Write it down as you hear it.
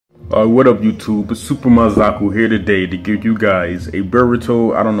What up, YouTube? It's Super Mazaku here today to give you guys a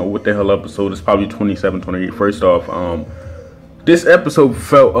Boruto, I don't know what the hell episode, it's probably 27, 28. First off, this episode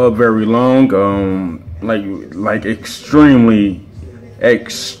felt very long, like extremely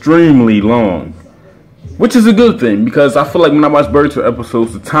long, which is a good thing because I feel like when I watch Boruto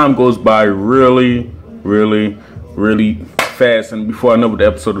episodes, the time goes by really fast, and before I know what the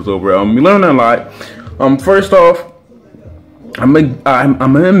episode is over, we learn a lot. First off, I'm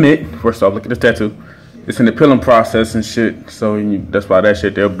gonna admit, first off, look at this tattoo. It's in the peeling process and shit, so that's why that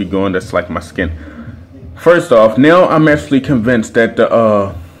shit they'll be going. That's like my skin. First off, now I'm actually convinced that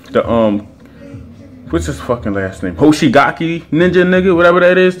what's his fucking last name? Hoshigaki Ninja nigga, whatever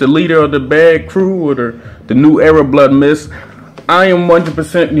that is, the leader of the bad crew or the new era Blood Mist. I am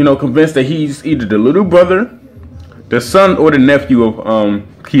 100% convinced that he's either the little brother, the son, or the nephew of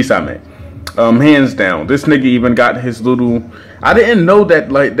Kisame. Hands down. This nigga even got his little, I didn't know that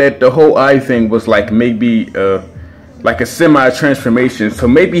that the whole eye thing was like maybe like a semi-transformation. So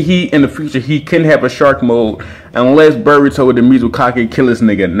maybe he in the future he can have a shark mode unless Boruto with the mizukage kill this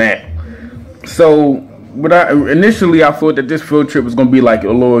nigga now. So initially I thought that this field trip was gonna be like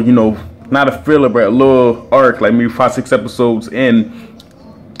a little, not a filler but a little arc, like maybe 5-6 episodes in.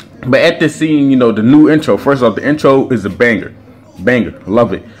 But at this scene, the new intro, first off, the intro is a banger.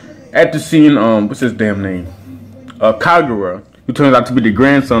 Love it. At the scene, what's his damn name? Kagura, who turns out to be the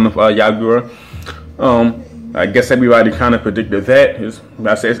grandson of Kagura. I guess everybody kind of predicted that.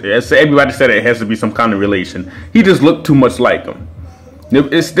 Everybody said it has to be some kind of relation. He just looked too much like him.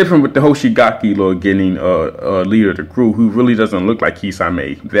 It's different with the Hoshigaki Lord getting leader of the crew, who really doesn't look like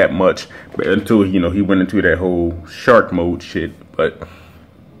Kisame that much, but until he went into that whole shark mode shit. But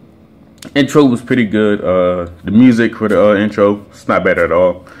intro was pretty good. The music for the intro, it's not bad at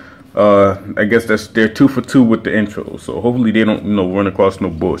all. I guess they're 2 for 2 with the intro, so hopefully they don't run across no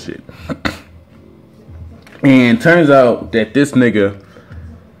bullshit. And turns out that this nigga,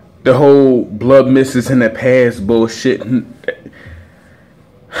 the whole Blood Mist is in the past bullshit.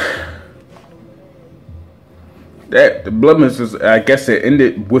 That the Blood Mist is, I guess it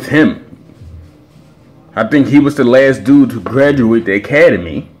ended with him. I think he was the last dude to graduate the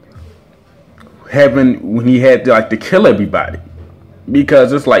academy, when he had to kill everybody.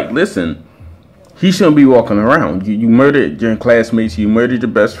 Because it's like, listen, he shouldn't be walking around. You murdered your classmates, you murdered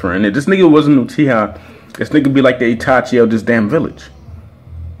your best friend. And this nigga wasn't Uchiha. This nigga be like the Itachi of this damn village.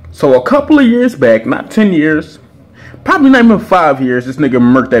 So a couple of years back, not 10 years, probably not even 5 years, this nigga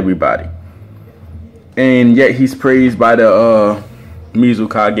murked everybody. And yet he's praised by the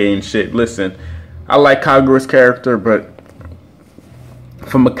mizukage and shit. Listen, I like Kagura's character, but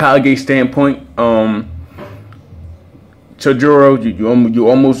from a Kage standpoint, Chojuro, you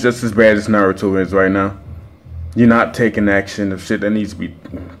almost just as bad as Naruto is right now. You're not taking action of shit that needs to be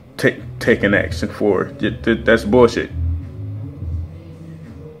taken action for. That's bullshit.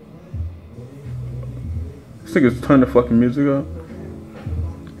 This nigga's turn the fucking music up.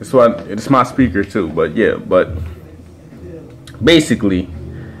 It's my speaker too, but yeah, but basically,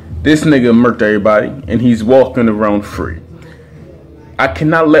 this nigga murked everybody and he's walking around free. I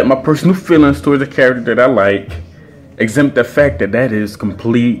cannot let my personal feelings towards the character that I like exempt the fact that is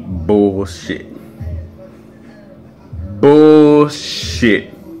complete bullshit.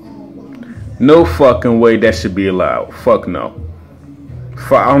 Bullshit. No fucking way that should be allowed. Fuck no.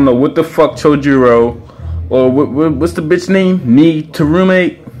 I don't know what the fuck Chojuro or what's the bitch name? Need to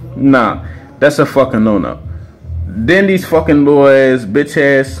roommate? Nah, that's a fucking no-no. Then these fucking little ass bitch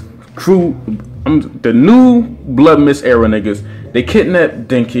ass crew, the new Blood Mist era niggas, they kidnap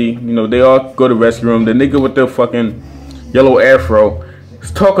Dinky. They all go to the rescue room. The nigga with the fucking yellow afro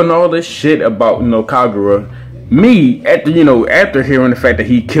is talking all this shit about Kagura. Me, after hearing the fact that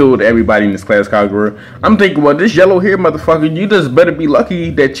he killed everybody in this class, Kagura, I'm thinking, well, this yellow hair motherfucker, you just better be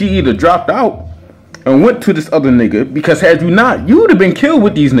lucky that you either dropped out and went to this other nigga, because had you not, you would have been killed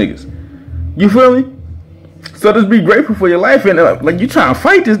with these niggas. You feel me? So just be grateful for your life, and like you trying to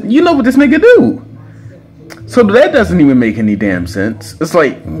fight this, you know what this nigga do. So that doesn't even make any damn sense. It's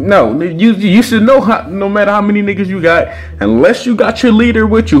like, no, you should know no matter how many niggas you got, unless you got your leader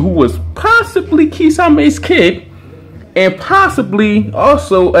with you, who was possibly Kisame's kid, and possibly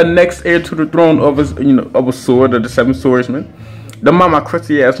also a next heir to the throne of a sword of the 7 swordsmen. The mama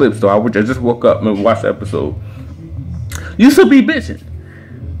crusty ass lips though. I just woke up and watched the episode. You should be bitching.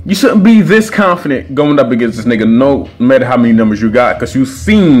 You shouldn't be this confident going up against this nigga, no matter how many numbers you got, because you've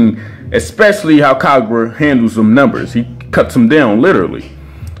seen especially how Kagura handles some numbers. He cuts them down, literally.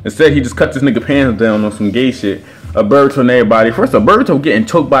 Instead, he just cut this nigga pants down on some gay shit. Boruto and everybody. First of all, Boruto getting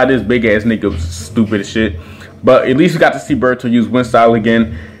choked by this big ass nigga was stupid as shit. But at least you got to see Boruto use wind style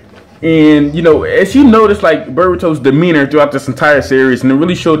again. And you know, as you notice, like Boruto's demeanor throughout this entire series, and it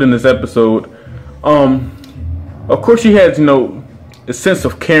really showed in this episode. Of course, he has, you know, a sense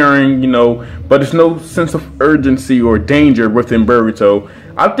of caring, you know, but there's no sense of urgency or danger within Boruto.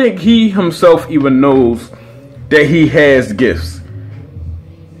 I think he himself even knows that he has gifts.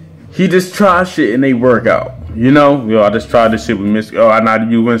 He just tries shit and they work out. You know, I just tried this shit with Miss. Oh, I know how to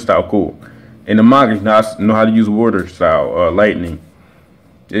use wind style, cool. In the manga, I know how to use water style, lightning.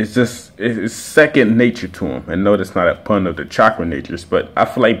 It's just, it's second nature to him. And no, that's not a pun of the chakra natures, but I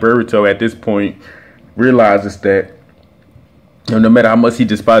feel like Boruto at this point realizes that, you know, no matter how much he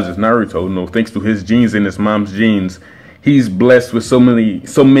despises Naruto, you know, thanks to his genes and his mom's genes, he's blessed with so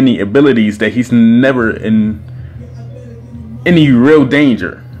many abilities that he's never in any real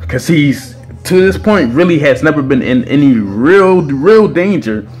danger. Because he's, to this point, really has never been in any real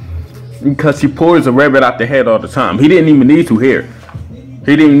danger, because he pours a rabbit out the head all the time. He didn't even need to here.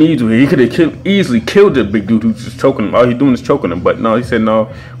 He didn't need to. He could have easily killed the big dude who's just choking him. All he's doing is choking him. But no, he said,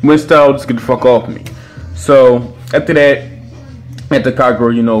 no, wind style, just get the fuck off me. So after that, after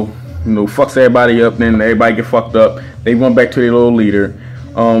Kagura, you know, fucks everybody up, then everybody get fucked up. They went back to their little leader.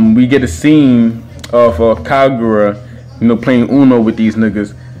 We get a scene of Kagura, you know, playing Uno with these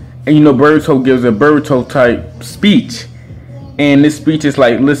niggas. And, you know, Boruto gives a Boruto type speech. And this speech is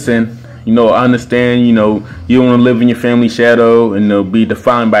like, listen, you know, I understand, you know, you don't want to live in your family's shadow and, you know, be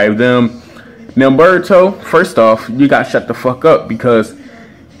defined by them. Now, Boruto, first off, you got to shut the fuck up, because,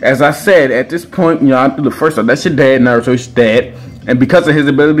 as I said, at this point, you know, first off, that's your dad, Naruto's dad. And because of his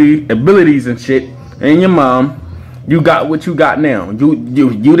abilities and shit, and your mom, you got what you got now. You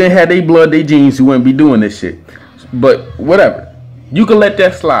didn't have their blood, their genes, you wouldn't be doing this shit. But whatever. You can let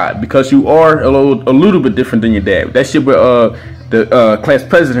that slide, because you are a little bit different than your dad. That shit with the class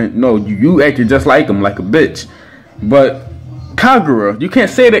president, no, you acted just like him, like a bitch. But Kagura, you can't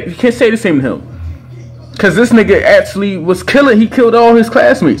say that. You can't say the same to him, because this nigga actually was killing. He killed all his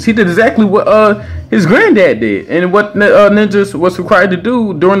classmates. He did exactly what his granddad did, and what ninjas was required to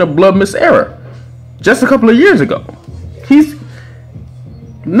do during the Blood Mist era, just a couple of years ago.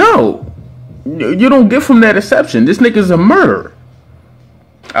 No, you don't get from that exception. This nigga's a murderer.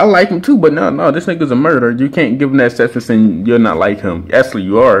 I like him too, but no, this nigga's a murderer. You can't give him that exception saying you're not like him. Actually,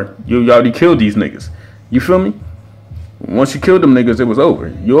 you are. You already killed these niggas. You feel me? Once you killed them niggas, it was over.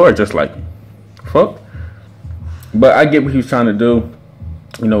 You are just like him. Fuck. But I get what he was trying to do.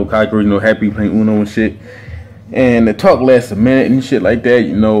 You know, Kagura, you know, happy playing Uno and shit. And the talk lasts a minute and shit like that.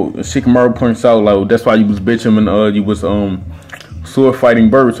 You know, Shikamaru points out, like, that's why you was bitching when you was sword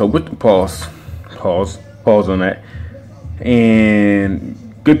fighting Boruto with the pause on that. And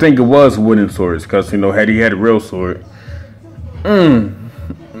good thing it was wooden swords, because, you know, had he had a real sword,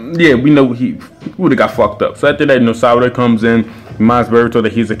 yeah, we know he would have got fucked up. So after that, you know, Sabura comes in, reminds Boruto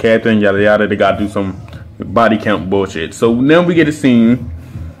that he's a captain, yada yada. They gotta do some body count bullshit. So now we get a scene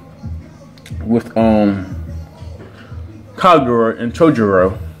with Kagura and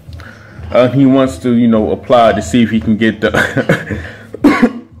Chojuro. He wants to, you know, apply to see if he can get the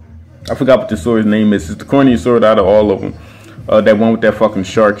I forgot what the sword's name is. It's the corniest sword out of all of them. That one with that fucking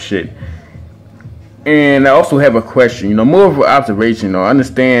shark shit. And I also have a question, you know, more of an observation. You know, I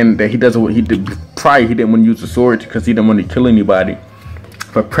understand that he doesn't. He didn't want to use the sword because he didn't want to kill anybody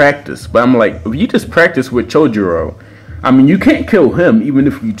for practice. But I'm like, if you just practice with Chojuro, I mean, you can't kill him even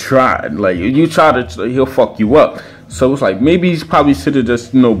if you tried. Like, if you try to, he'll fuck you up. So it's like, maybe he's probably should have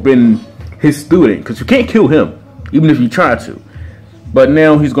just, you know, been his student, because you can't kill him even if you try to. But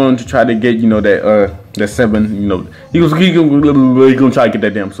now he's going to try to get, you know, that 7, you know, he's gonna try to get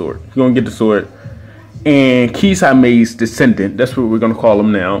that damn sword. He's gonna get the sword. And Kisame's descendant, that's what we're gonna call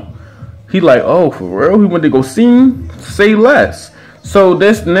him now. He like, oh, for real? He went to go see him? Say less. So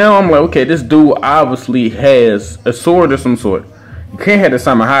this, now I'm like, okay, this dude obviously has a sword of some sort. You can't have the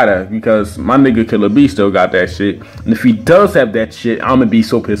Samahara, because my nigga Killer B still got that shit. And if he does have that shit, I'm gonna be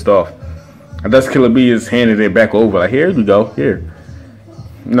so pissed off. Unless Killer B is handing it back over, like, here we go, here.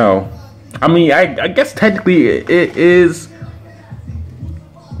 No, I mean, I guess technically it is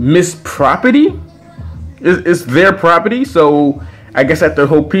Miss property. It's their property, so I guess after the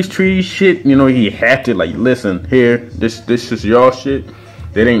whole peace treaty shit, you know, he had to, like, listen, here, this is y'all shit,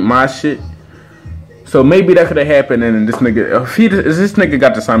 that ain't my shit. So maybe that could have happened, and this nigga, if this nigga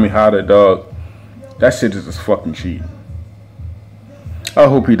got the Samihara, dog, that shit is just fucking cheap. I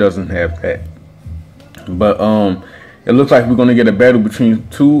hope he doesn't have that. But it looks like we're gonna get a battle between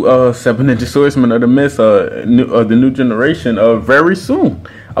two 7 Ninja Swordsmen of the Mist, the new generation, very soon.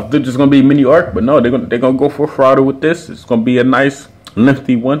 I thought it's gonna be a mini arc, but no, they're gonna go for Frauder with this. It's gonna be a nice,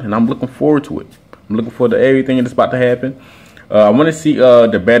 lengthy one, and I'm looking forward to it. I'm looking forward to everything that's about to happen. I want to see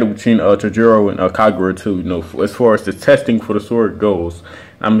the battle between Chojuro and Kagura too. You know, as far as the testing for the sword goes.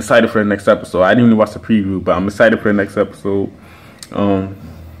 I'm excited for the next episode. I didn't even watch the preview, but I'm excited for the next episode.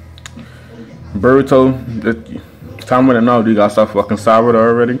 Boruto, the time when I know you got stuff fucking Sabata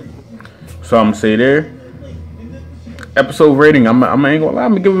already. So I'm gonna say there. Episode rating, I'm ain't gonna lie,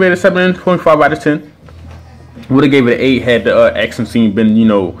 I'm gonna give it a 7.5 out of 10. Would have gave it an 8 had the action scene been, you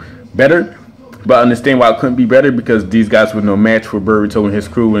know, better. But I understand why it couldn't be better, because these guys were no match for Boruto and his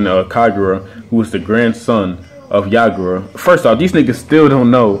crew, and Kagura, who was the grandson of Yagura. First off, these niggas still don't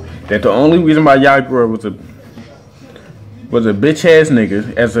know that the only reason why Yagura was a bitch ass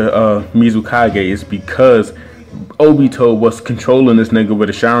nigga as a mizukage is because Obito was controlling this nigga with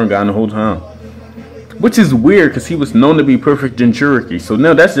a Sharingan the whole time. Which is weird, because he was known to be perfect Jinchuriki. So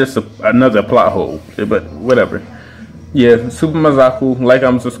now that's just another plot hole. But whatever. Yeah, Super Mazaku. Like,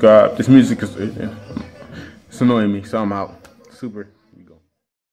 I'm subscribed. This music is it's annoying me, so I'm out. Super.